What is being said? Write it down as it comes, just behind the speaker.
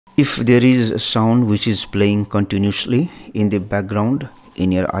If there is a sound which is playing continuously in the background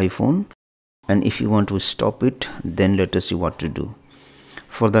in your iPhone, and if you want to stop it, then let us see what to do.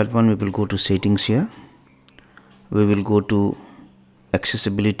 For that one, we will go to settings here. We will go to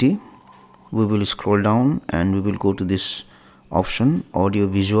accessibility. We will scroll down and we will go to this option audio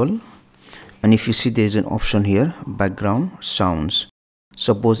visual, and if you see there is an option here, background sounds.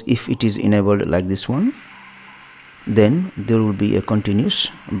 Suppose if it is enabled like this one, then there will be a continuous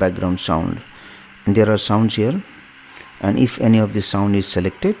background sound, and there are sounds here, and if any of the sound is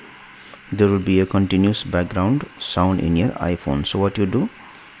selected, there will be a continuous background sound in your iPhone. So what you do,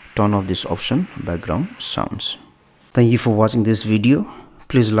 turn off this option, background sounds. Thank you for watching this video.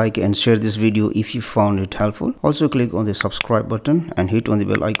 Please like and share this video if you found it helpful. Also click on the subscribe button and hit on the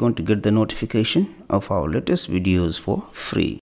bell icon to get the notification of our latest videos for free.